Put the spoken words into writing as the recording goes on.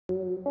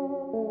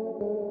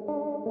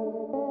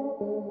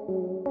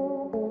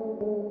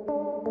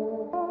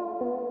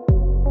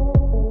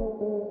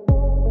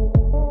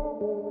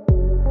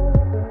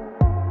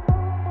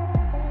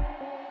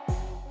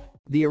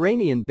The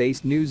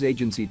Iranian-based news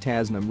agency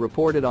Tasnim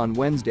reported on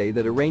Wednesday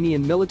that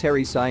Iranian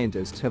military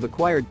scientists have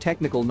acquired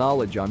technical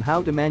knowledge on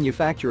how to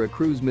manufacture a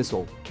cruise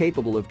missile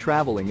capable of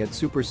traveling at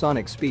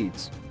supersonic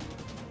speeds.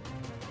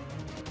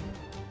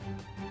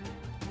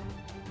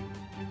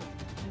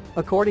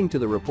 According to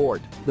the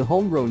report, the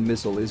homegrown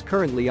missile is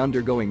currently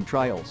undergoing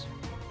trials.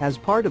 As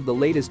part of the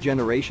latest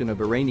generation of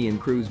Iranian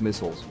cruise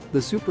missiles,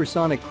 the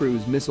supersonic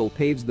cruise missile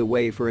paves the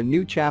way for a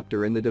new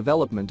chapter in the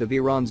development of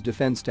Iran's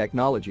defense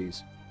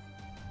technologies.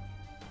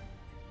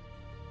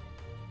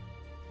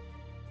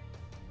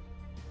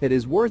 It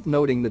is worth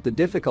noting that the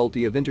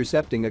difficulty of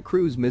intercepting a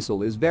cruise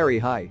missile is very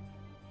high.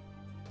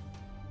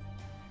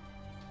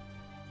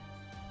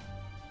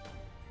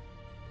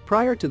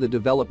 Prior to the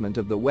development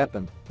of the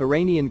weapon,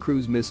 Iranian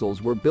cruise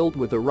missiles were built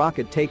with a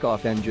rocket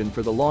takeoff engine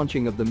for the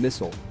launching of the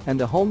missile and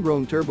a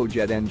homegrown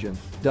turbojet engine,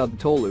 dubbed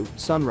Tolu,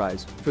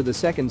 Sunrise, for the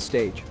second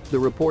stage, the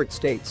report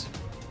states.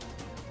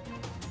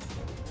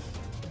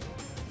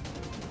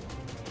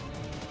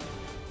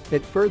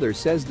 It further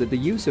says that the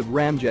use of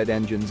ramjet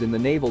engines in the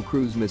naval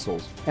cruise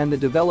missiles and the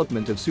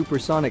development of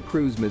supersonic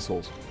cruise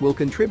missiles will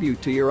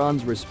contribute to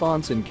Iran's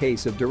response in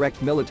case of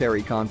direct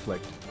military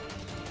conflict.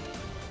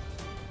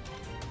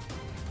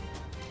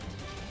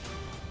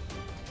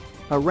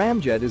 A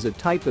ramjet is a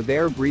type of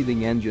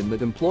air-breathing engine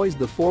that employs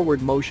the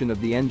forward motion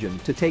of the engine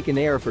to take in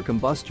air for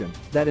combustion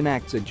that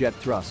enacts a jet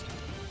thrust.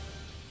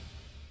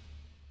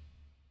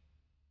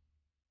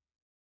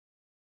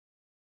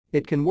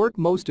 It can work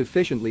most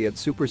efficiently at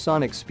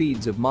supersonic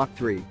speeds of Mach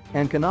 3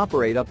 and can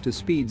operate up to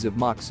speeds of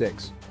Mach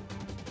 6.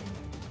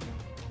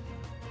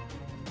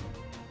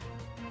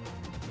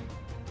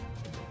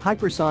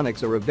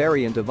 Hypersonics are a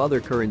variant of other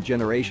current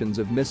generations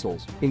of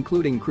missiles,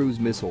 including cruise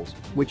missiles,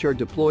 which are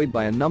deployed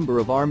by a number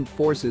of armed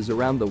forces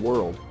around the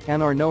world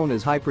and are known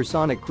as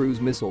hypersonic cruise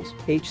missiles,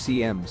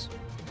 HCMs.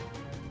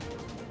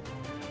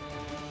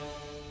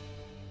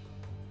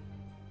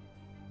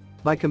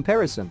 By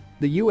comparison,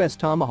 the U.S.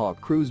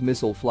 Tomahawk cruise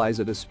missile flies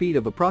at a speed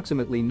of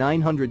approximately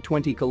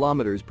 920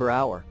 km per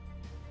hour.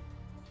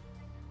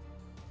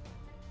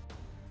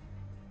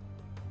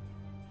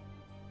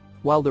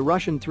 While the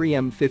Russian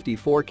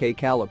 3M54K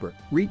caliber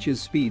reaches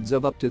speeds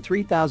of up to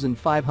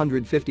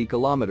 3,550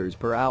 km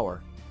per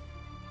hour.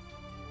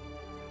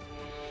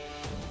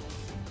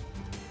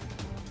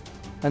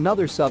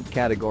 Another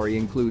subcategory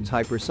includes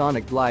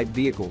hypersonic glide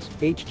vehicles,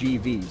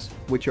 HGVs,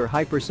 which are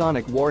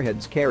hypersonic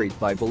warheads carried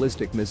by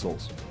ballistic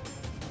missiles.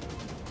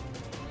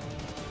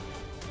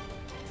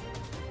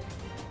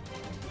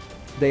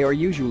 They are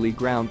usually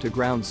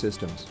ground-to-ground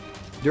systems.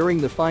 During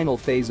the final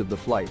phase of the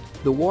flight,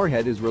 the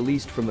warhead is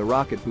released from the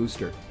rocket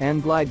booster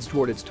and glides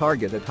toward its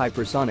target at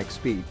hypersonic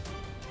speed.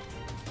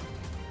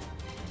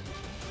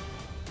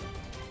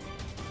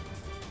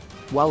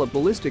 While a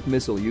ballistic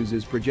missile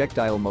uses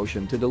projectile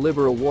motion to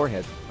deliver a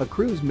warhead, a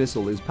cruise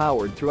missile is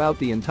powered throughout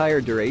the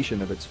entire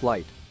duration of its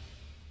flight.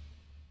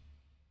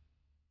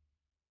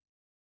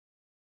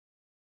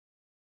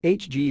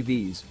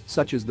 HGVs,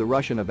 such as the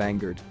Russian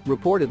Avangard,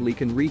 reportedly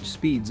can reach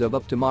speeds of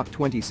up to Mach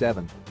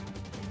 27.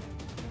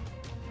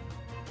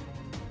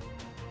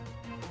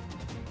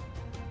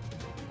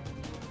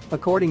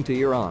 According to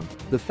Iran,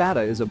 the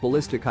Fateh is a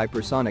ballistic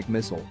hypersonic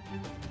missile.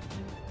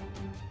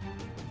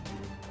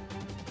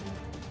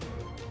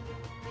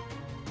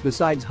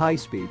 Besides high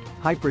speed,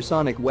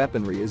 hypersonic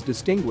weaponry is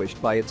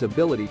distinguished by its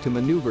ability to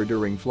maneuver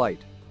during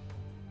flight.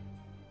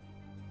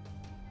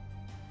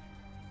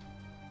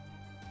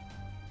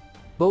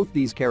 Both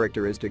these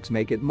characteristics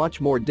make it much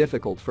more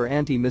difficult for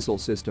anti-missile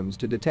systems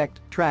to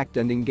detect, track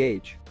and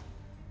engage.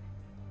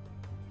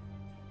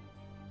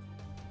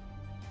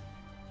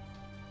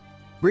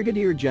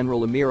 Brigadier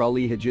General Amir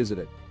Ali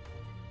Hajizadeh,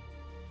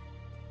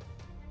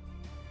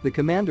 the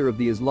commander of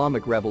the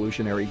Islamic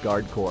Revolutionary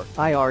Guard Corps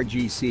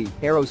 (IRGC)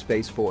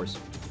 Aerospace Force,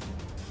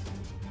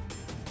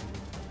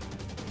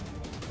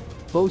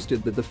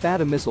 boasted that the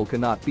Fateh missile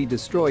cannot be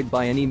destroyed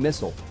by any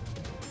missile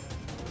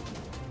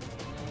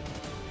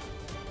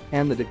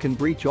and that it can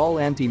breach all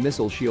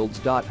anti-missile shields.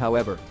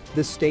 However,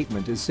 this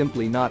statement is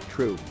simply not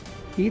true.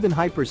 Even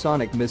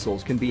hypersonic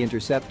missiles can be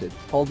intercepted,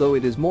 although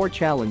it is more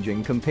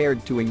challenging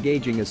compared to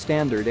engaging a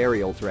standard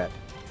aerial threat.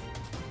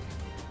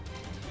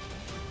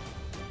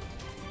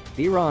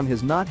 Iran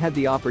has not had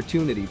the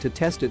opportunity to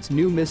test its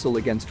new missile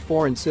against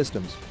foreign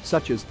systems,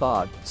 such as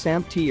THAAD,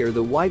 SAMP-T or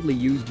the widely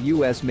used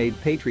US-made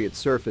Patriot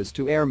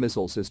surface-to-air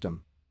missile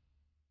system.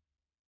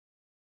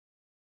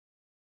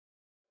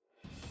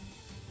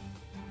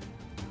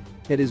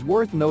 It is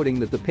worth noting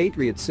that the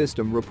Patriot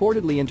system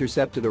reportedly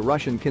intercepted a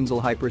Russian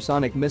Kinzhal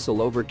hypersonic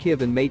missile over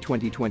Kyiv in May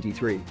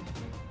 2023.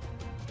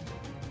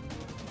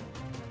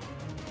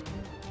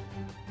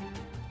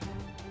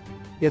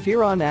 If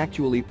Iran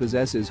actually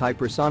possesses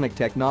hypersonic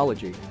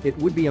technology, it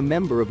would be a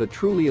member of a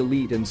truly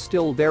elite and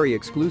still very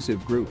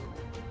exclusive group.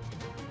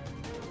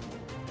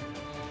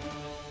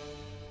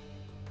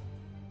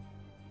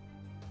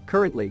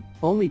 Currently,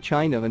 only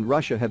China and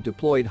Russia have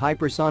deployed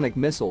hypersonic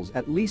missiles,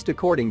 at least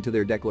according to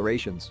their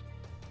declarations.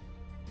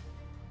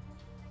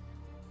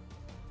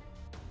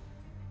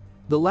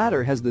 The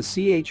latter has the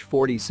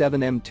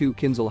CH-47M2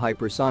 Kinzhal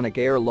hypersonic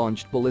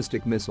air-launched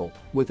ballistic missile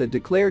with a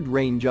declared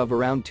range of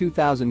around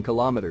 2,000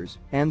 kilometers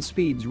and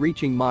speeds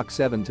reaching Mach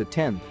 7 to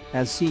 10,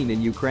 as seen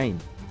in Ukraine.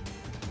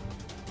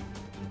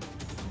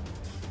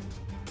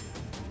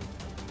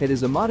 It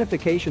is a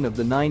modification of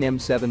the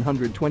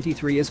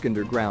 9M723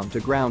 Iskander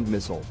ground-to-ground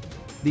missile.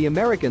 The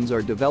Americans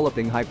are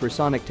developing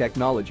hypersonic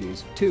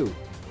technologies, too.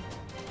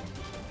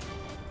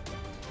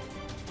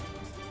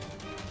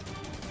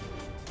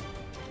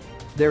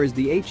 There is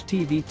the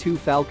HTV-2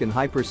 Falcon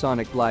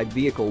hypersonic glide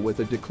vehicle with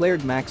a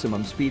declared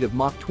maximum speed of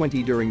Mach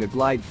 20 during the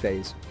glide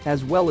phase,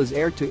 as well as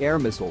air-to-air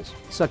missiles,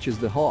 such as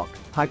the Hawk,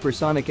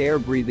 hypersonic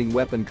air-breathing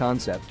weapon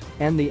concept,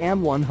 and the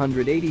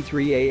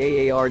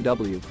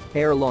AM-183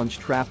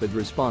 air-launched rapid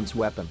response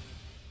weapon.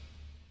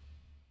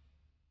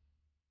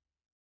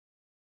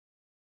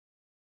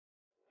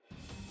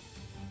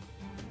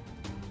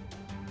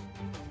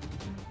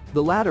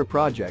 The latter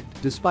project,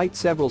 despite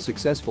several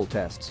successful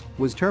tests,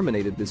 was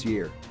terminated this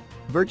year.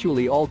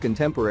 Virtually all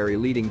contemporary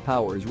leading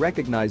powers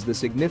recognize the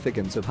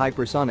significance of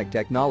hypersonic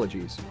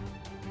technologies.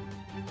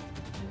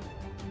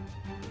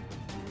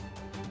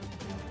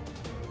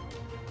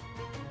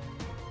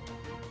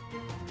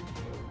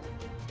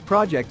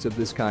 Projects of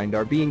this kind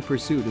are being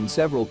pursued in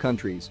several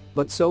countries,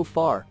 but so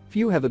far,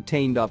 few have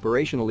obtained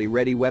operationally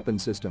ready weapon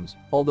systems,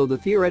 although the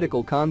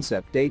theoretical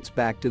concept dates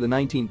back to the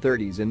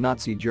 1930s in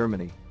Nazi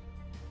Germany.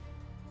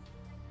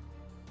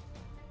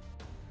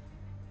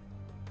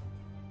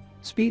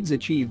 Speeds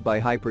achieved by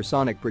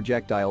hypersonic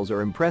projectiles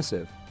are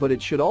impressive, but it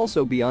should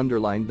also be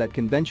underlined that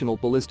conventional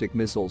ballistic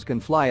missiles can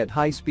fly at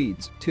high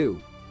speeds,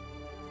 too.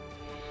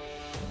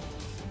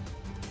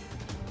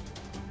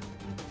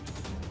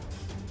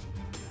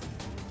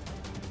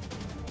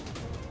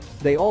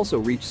 They also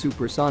reach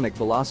supersonic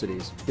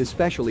velocities,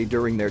 especially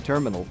during their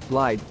terminal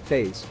glide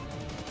phase.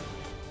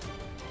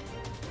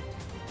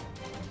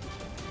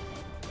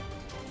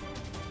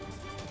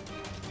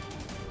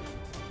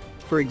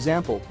 For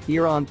example,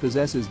 Iran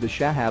possesses the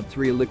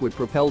Shahab-3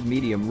 liquid-propelled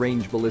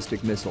medium-range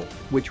ballistic missile,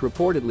 which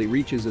reportedly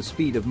reaches a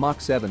speed of Mach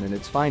 7 in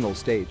its final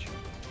stage.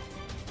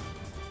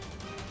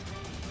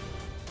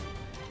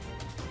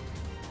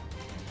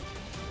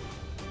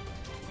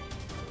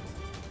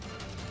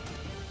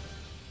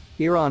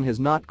 Iran has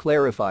not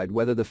clarified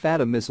whether the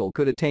Fateh missile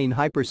could attain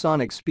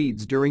hypersonic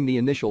speeds during the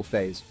initial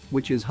phase,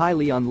 which is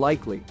highly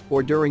unlikely,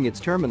 or during its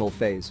terminal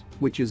phase,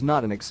 which is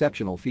not an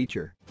exceptional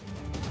feature.